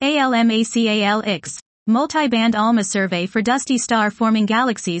ALMACAL IX, Multi-Band ALMA Survey for Dusty Star-Forming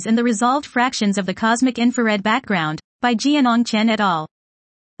Galaxies in the Resolved Fractions of the Cosmic Infrared Background, by Jianong Chen et al.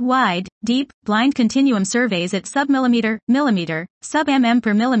 Wide, deep, blind continuum surveys at sub-millimeter, millimeter, sub-mm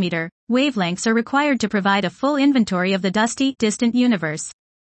per millimeter, wavelengths are required to provide a full inventory of the dusty, distant universe.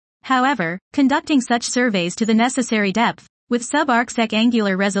 However, conducting such surveys to the necessary depth, with sub-arcsec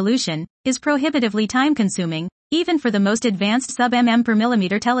angular resolution, is prohibitively time-consuming, even for the most advanced sub-mm per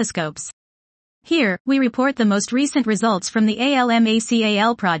millimeter telescopes. Here, we report the most recent results from the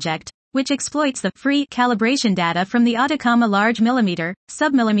ALMACAL project, which exploits the free calibration data from the Atacama Large Millimeter,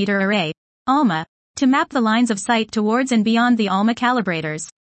 Submillimeter Array, ALMA, to map the lines of sight towards and beyond the ALMA calibrators.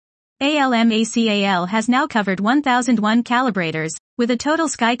 ALMACAL has now covered 1001 calibrators, with a total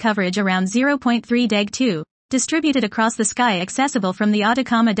sky coverage around 0.3 deg2, distributed across the sky accessible from the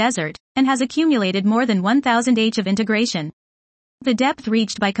Atacama Desert, and has accumulated more than 1000 H of integration. The depth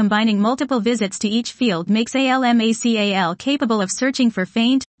reached by combining multiple visits to each field makes ALMACAL capable of searching for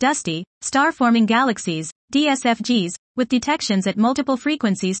faint, dusty, star-forming galaxies, DSFGs, with detections at multiple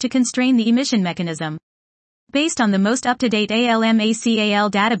frequencies to constrain the emission mechanism. Based on the most up-to-date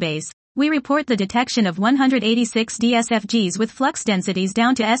ALMACAL database, we report the detection of 186 DSFGs with flux densities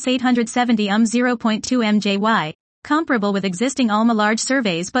down to S870 0.2 mJy, comparable with existing ALMA large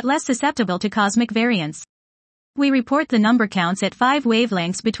surveys but less susceptible to cosmic variance. We report the number counts at 5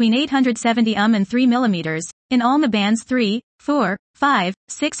 wavelengths between 870 and 3 mm, in ALMA bands 3, 4, 5,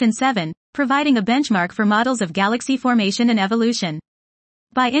 6 and 7, providing a benchmark for models of galaxy formation and evolution.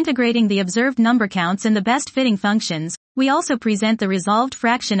 By integrating the observed number counts and the best fitting functions, we also present the resolved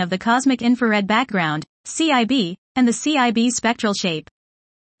fraction of the cosmic infrared background, CIB, and the CIB spectral shape.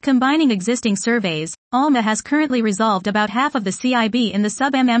 Combining existing surveys, ALMA has currently resolved about half of the CIB in the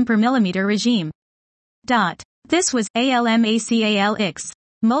sub-mm per millimeter regime. This was ALMACAL IX,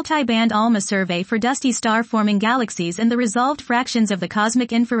 Multi-Band ALMA Survey for Dusty Star-Forming Galaxies in the Resolved Fractions of the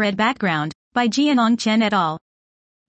Cosmic Infrared Background, by Jianong Chen et al.